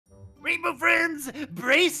Rainbow friends,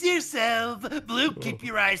 brace yourself. Blue, keep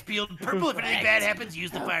your eyes peeled. Purple, if anything bad happens,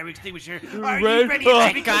 use the fire extinguisher. Are you Red, ready?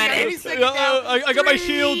 I got it. I got my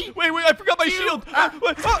shield. Wait, I forgot my shield.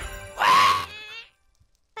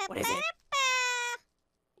 What is it?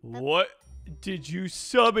 What did you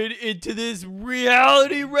summon into this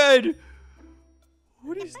reality, Red?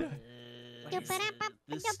 What is that? This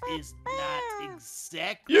is not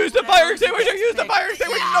exactly. Use the fire extinguisher! Use the fire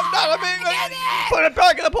extinguisher! No, put it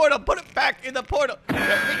back in the portal! Put it back in the portal!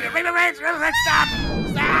 Stop!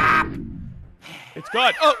 Stop! It's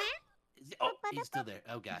gone. Oh! Oh, he's still there.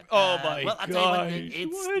 Oh, God. Oh, my well, I'll tell you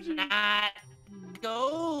what, it's not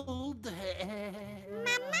gold.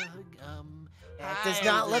 That does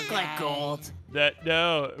not look like gold.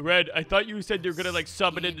 No, Red, I thought you said you were gonna, like,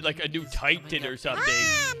 summon in, like, a new Titan or something.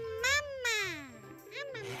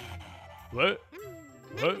 What?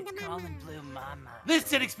 What? Calling Blue Mama.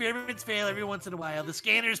 Listen, experiments fail every once in a while. The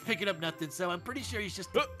scanner's picking up nothing, so I'm pretty sure he's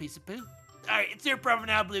just a piece of poo. All right, it's your problem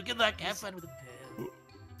now, Blue. Good luck. Have fun with the poo.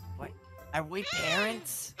 What? Are we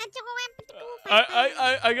parents?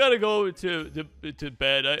 I gotta go to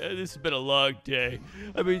bed. This has been a long day.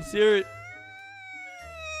 I mean, seriously.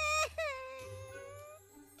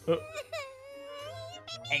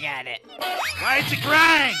 I got it. Why is it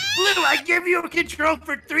crying? Blue, I give you control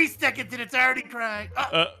for 3 seconds and it's already crying.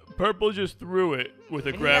 Purple just threw it with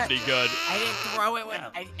a gravity gun. I didn't throw it when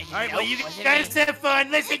All right, well, you guys have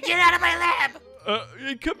fun. Listen, get out of my lab.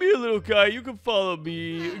 Come here, little guy. You can follow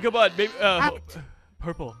me. Come on, baby.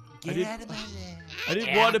 Purple. Get out of my lab. I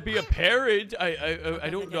didn't want to be a parent. I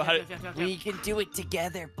don't know how to. We can do it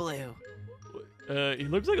together, Blue. He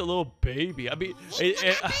looks like a little baby. I mean,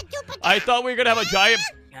 I thought we were gonna have a giant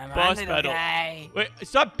boss battle. Wait,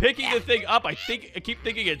 stop picking the thing up. I keep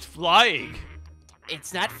thinking it's flying.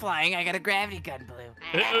 It's not flying. I got a gravity gun, Blue.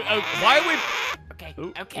 Why are we?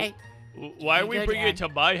 Okay. Why are we bringing it to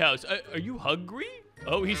my house? Are you hungry?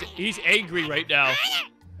 Oh, he's angry right now.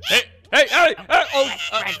 Hey!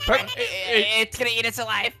 It's gonna eat us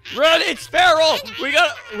alive. Red, it's feral. We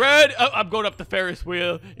got Red. Oh, I'm going up the Ferris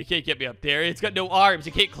wheel. You can't get me up there. It's got no arms.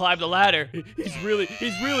 It can't climb the ladder. He's really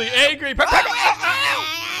angry.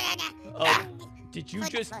 Oh, did you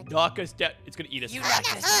just knock us down? It's gonna eat us. You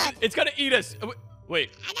knocked us. It's gonna eat us.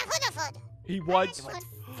 Wait. He wants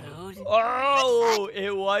food. Oh,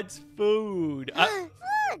 it wants food.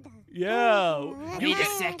 Yeah. Wait a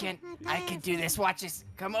second. I can do this. Watch this.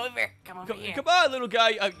 Come over. Come over here. Come on, little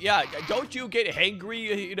guy. Yeah, don't you get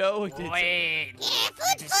hangry, you know? Wait.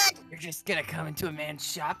 You're just gonna come into a man's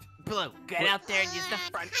shop? Blue, get out there and use the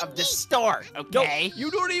front of the store, okay? No, you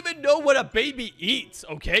don't even know what a baby eats,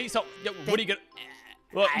 okay? So, what are you gonna...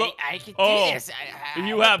 Look, I can do this.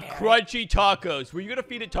 You have crunchy tacos. Were you gonna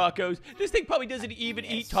feed it tacos? This thing probably doesn't even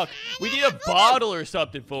eat tacos. We need a bottle or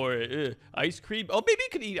something for it. Ice cream. Oh, maybe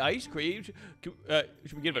it could eat ice cream. Should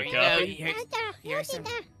we give it a coffee? Here's some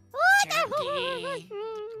turkey.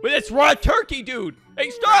 Wait, that's raw turkey, dude. Hey,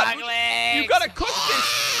 stop! You gotta cook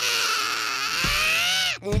this.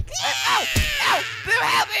 Ow! Blue,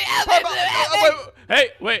 help me! Blue, help me!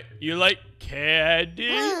 Hey, wait. You like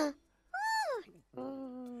candy?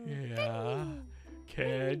 Yeah,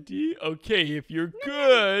 candy. Okay, if you're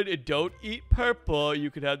good and don't eat purple,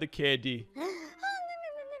 you can have the candy.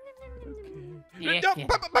 Okay. No,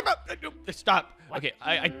 stop. Okay,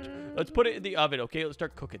 let's put it in the oven. Okay, let's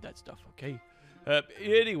start cooking that stuff. Okay.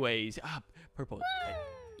 Anyways, purple.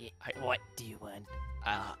 What do you want?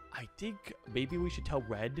 I think maybe we should tell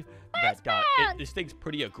Red that this thing's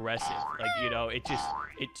pretty aggressive. Like, you know, it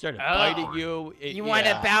started biting you. You want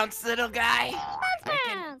to bounce, little guy?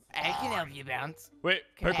 I can help you bounce. Wait,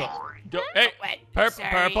 Purple. Hey,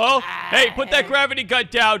 Purple. Hey, put that gravity gun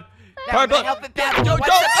down. Purple. Help it bounce. Don't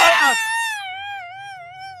bounce.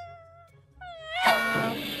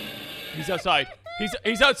 He's outside.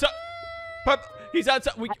 He's outside. Purple. He's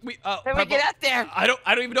outside. We Can we get out there? I don't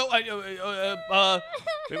even know.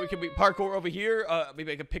 Maybe we can parkour over here.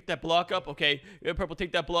 Maybe I can pick that block up. Okay, Purple,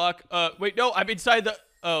 take that block. Wait, no, I'm inside the.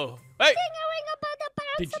 Oh, hey.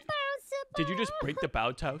 Did you just break the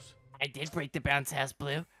bounce house? I did break the bounce house,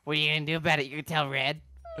 Blue. What are you gonna do about it? You can tell Red.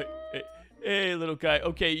 Hey, little guy.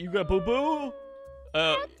 Okay, you got boo-boo.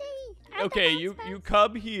 Okay, you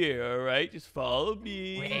come here. All right, just follow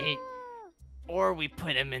me. Wait. Or we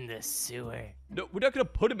put him in the sewer. No, we're not gonna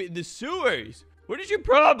put him in the sewers. What is your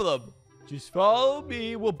problem? Just follow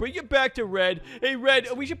me. We'll bring you back to Red. Hey, Red,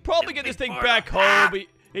 we should probably get this thing back home.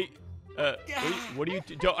 Hey, what are you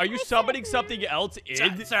doing? Are you summoning something else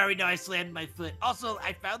in? Sorry, no, I slammed my foot. Also,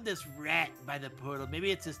 I found this rat by the portal.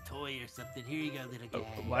 Maybe it's his toy or something. Here you go, little guy.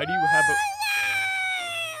 Why do you have a...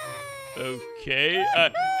 Okay,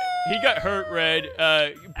 He got hurt, Red.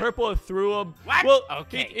 Purple threw him. What? Well,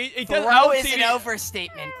 Okay. he Throw is an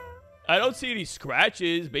overstatement. I don't see any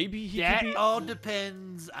scratches. Maybe he could be... That all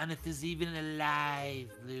depends on if he's even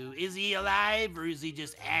alive, Blue. Is he alive, or is he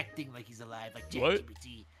just acting like he's alive, like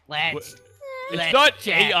ChatGPT? Let's It's not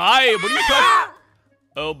AI. What are you talking?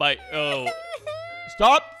 Oh my! Oh!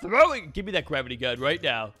 Stop throwing! Give me that gravity gun right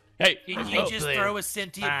now. Hey! Did you just throw a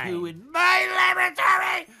sentient poo in my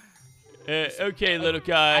laboratory? Okay, little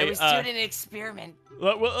guy. I was doing an experiment.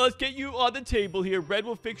 Well, let's get you on the table here. Red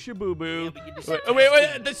will fix your boo-boo. Yeah,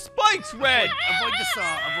 wait! The spikes, Red! Avoid the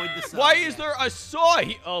saw. Avoid the saw. Why is there a saw?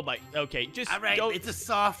 Oh my! Okay, just all right. don't... It's a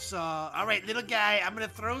soft saw. All right, little guy. I'm gonna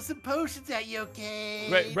throw some potions at you.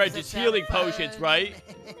 Okay? Red, just healing potions, right?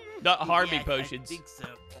 Not harming I potions. think so.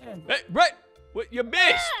 Hey, Red, what? You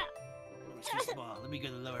missed. It's too small. Let me go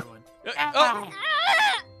to the lower one. Oh.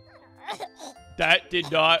 That did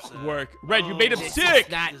not work. Red, you made him sick.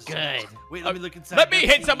 Not good. Wait, let me look inside. Let me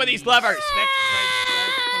hit some of these levers.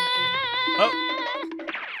 Oh.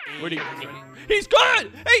 Where'd he? He's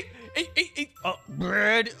gone. Hey. Oh,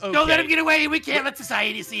 Red. Okay. Don't let him get away. We can't let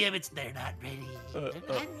society see him. They're not ready.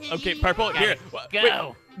 Okay, Purple. Here. Go. Wait,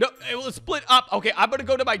 no, we'll split up. Okay, I'm gonna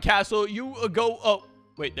go to my castle. You go. Oh,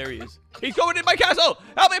 wait, there he is. He's going in my castle.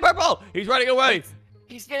 Help me, Purple. He's running away.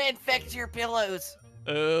 He's gonna infect your pillows.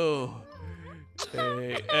 Oh.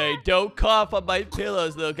 Hey, don't cough on my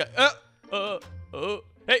pillows, little guy.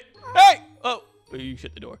 Hey. Oh, you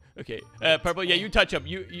shut the door. Okay, Purple, yeah, you touch him.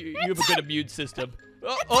 You have a good immune system.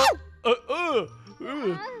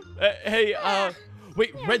 Hey,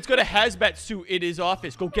 wait, Red's got a hazmat suit in his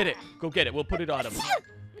office. Go get it. We'll put it on him.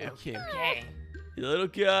 Okay. Little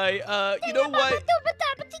guy, you know what?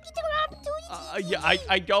 Yeah,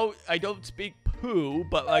 I don't speak poo,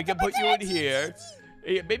 but I can put you in here.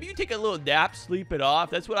 Hey, maybe you take a little nap, sleep it off.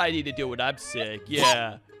 That's what I need to do when I'm sick.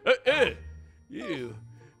 Yeah. Ew.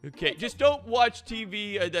 Okay, just don't watch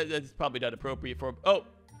TV. That's probably not appropriate for him. Oh.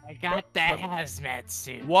 I got the hazmat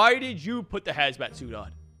suit. Why did you put the hazmat suit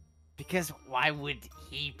on? Because why would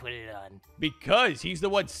he put it on? Because he's the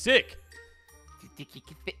one sick. Do you think he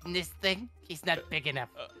can fit in this thing? He's not big enough.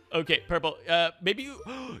 Okay, Purple. Maybe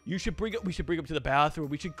we should bring him to the bathroom.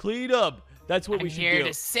 We should clean him. That's what we should do. I'm here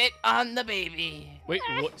to sit on the baby. Wait,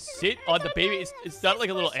 what? Sit on the baby? It's not like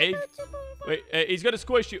a little egg. Wait, he's gonna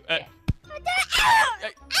squish you. It's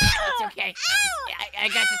okay. I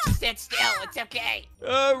got to stand still. It's okay.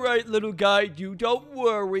 All right, little guy. You don't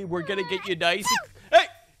worry. We're gonna get you nice.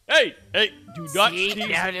 Hey! Do not See, sneeze.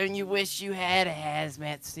 now don't you wish you had a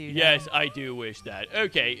hazmat suit? Yes, I do wish that.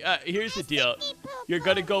 Okay, here's the deal. You're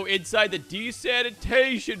gonna go inside the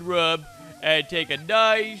desanitation room and take a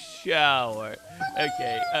nice shower.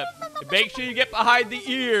 Okay, make sure you get behind the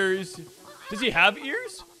ears. Does he have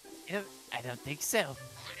ears? I don't think so.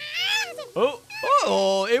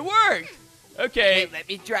 Oh, it worked. Okay. Hey, let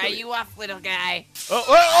me dry you off, little guy.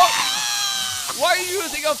 Oh. Why are you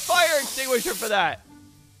using a fire extinguisher for that?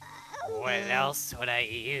 What else would I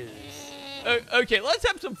use? Okay, let's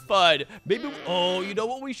have some fun. Maybe, you know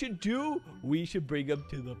what we should do? We should bring him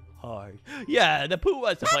to the park. Yeah, the Pooh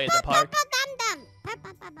wants to play at the park.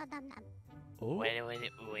 Oh.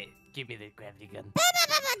 Wait, give me the gravity gun.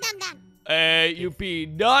 Hey, you be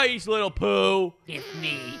nice, little Pooh. Give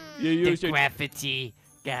me the gravity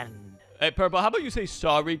gun. Hey, Purple, how about you say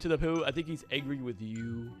sorry to the Pooh? I think he's angry with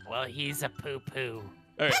you. Well, he's a poo-poo.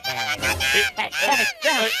 All right.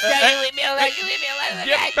 Leave me alone.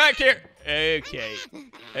 Get back here. Okay.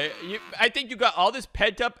 I think you got all this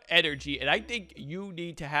pent-up energy, and I think you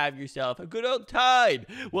need to have yourself a good old time.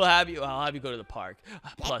 I'll have you go to the park.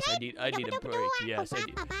 Plus, I need a break. Yes, I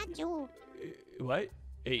need. What?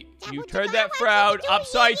 Hey, you turn that frown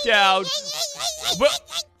upside down.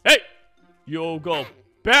 Hey, you'll go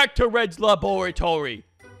back to Red's laboratory.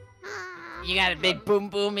 You got a big boom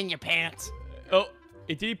boom in your pants. Oh,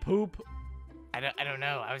 did he poop? I don't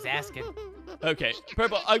know. I was asking. Okay,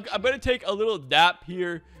 Purple, I'm gonna take a little nap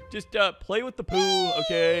here. Just play with the Pooh,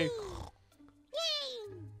 okay?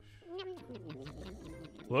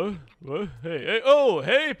 What?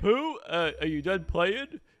 Hey, Pooh. Are you done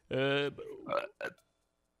playing?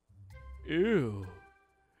 Ew.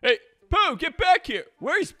 Hey, Pooh, get back here.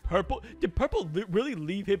 Where's Purple? Did Purple really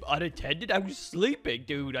leave him unattended? I was sleeping,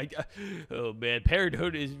 dude. Oh man,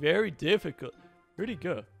 parenthood is very difficult. Where'd he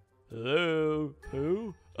go? Hello,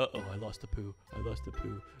 Pooh? Uh-oh, I lost the Pooh.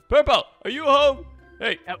 Purple, are you home?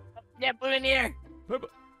 Hey. Yeah, put in here. Purple.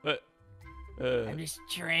 I'm just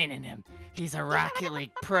training him. He's a Rocket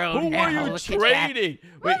League pro Who now. are you training?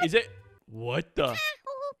 Wait, is it? What the?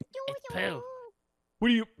 It's Pooh. What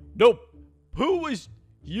do you? No, Pooh was.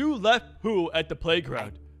 You left Pooh at the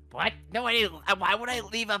playground. What? No, why would I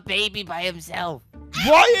leave a baby by himself?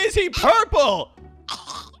 Why is he purple?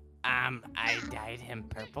 I dyed him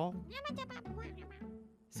purple.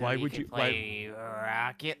 So Why he would could you play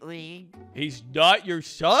Rocket League? He's not your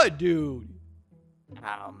son, dude.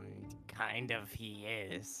 Kind of he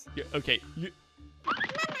is. Yeah, okay.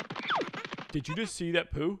 Did you just see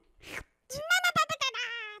that poo?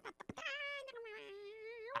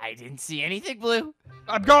 I didn't see anything, Blue.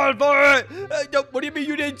 I'm going for it! No, what do you mean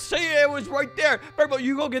you didn't see it? It was right there. Purple,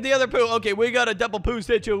 you go get the other poo. Okay, we got a double poo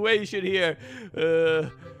situation here. I'm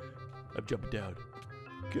jumping down.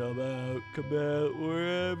 Come out,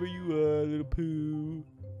 wherever you are, little poo.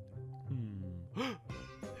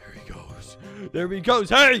 There he goes.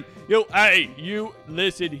 Hey, you,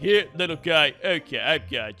 listen here, little guy. Okay, I've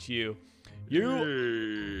got you.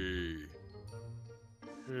 Hey.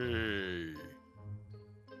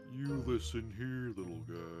 You listen here, little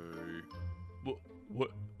guy.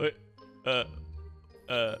 What?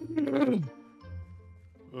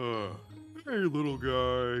 Hey, little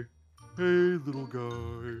guy. Hey, little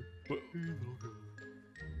guy. What? Hey, little guy.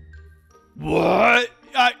 What?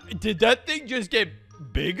 Did that thing just get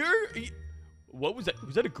bigger? What was that?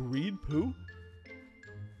 Was that a green poo?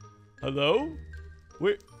 Hello?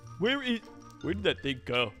 Where did that thing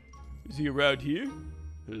go? Is he around here?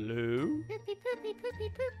 Hello? Poopy, poopy,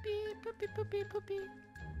 poopy, poopy, poopy, poopy, poopy.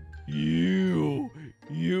 You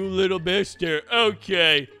little mister.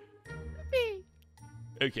 Okay. Poopy.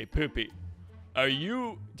 Okay, Poopy. Are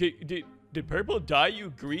you, did Purple dye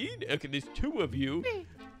you green? Okay, there's two of you.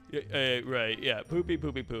 Right, yeah, Poopy,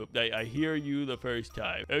 Poopy, Poop. I hear you the first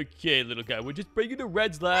time. Okay, little guy, we'll just bring you to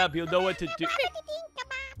Red's lab. He'll know what to do. Hey,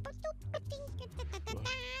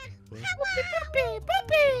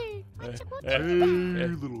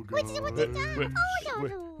 little guy.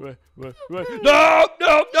 No,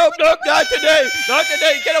 not today. Not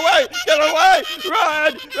today. Get away.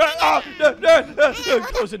 Red. No.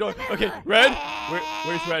 Close the door. Okay, Red.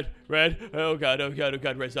 Where's Red? Red. Oh God.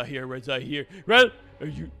 Red's not here. Red.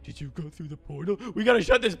 Did you go through the portal? We gotta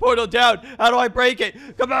shut this portal down. How do I break it?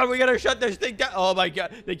 Come on, we gotta shut this thing down. Oh my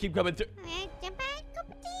God, they keep coming through.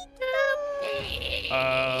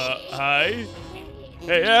 Hi.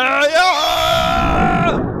 Hey,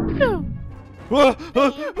 What?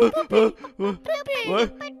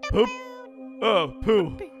 Poop? Oh,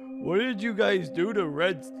 Poo. What did you guys do to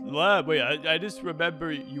Red's lab? Wait, I just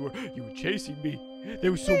remember you were chasing me. There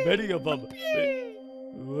were so many of them.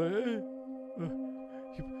 What?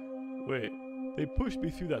 Wait, they pushed me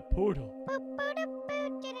through that portal.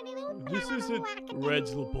 This isn't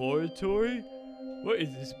Red's laboratory? What is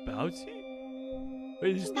this, bouncy?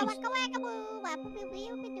 Wait, this looks...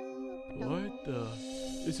 What the?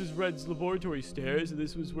 This is Red's laboratory stairs, and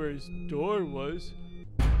this was where his door was.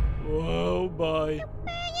 Whoa, my.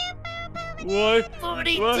 What?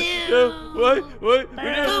 42. What?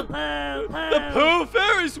 The Pooh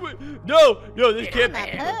Ferris wheel. No, this can't be.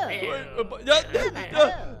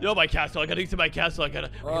 No, my castle. I gotta get to my castle. I gotta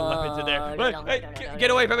weapons in there. Hey,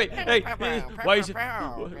 get away from me. Hey, why is it?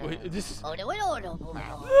 This is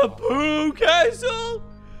the Pooh Castle.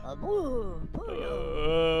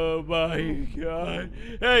 Oh my God!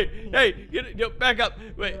 Hey! Back up!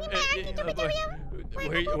 Wait!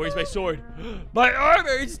 Where's my sword? My armor!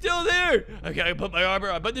 It's still there! Okay, I put my armor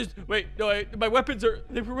on, but there's... Wait, no, my weapons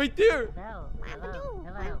they were right there! Hello.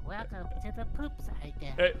 Welcome to the poop side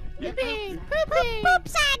now. Hey. Poop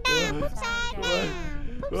side now!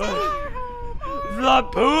 The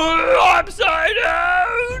poo upside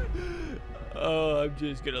down! Oh, I'm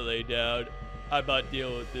just gonna lay down. I'm not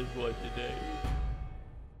dealing with this one today.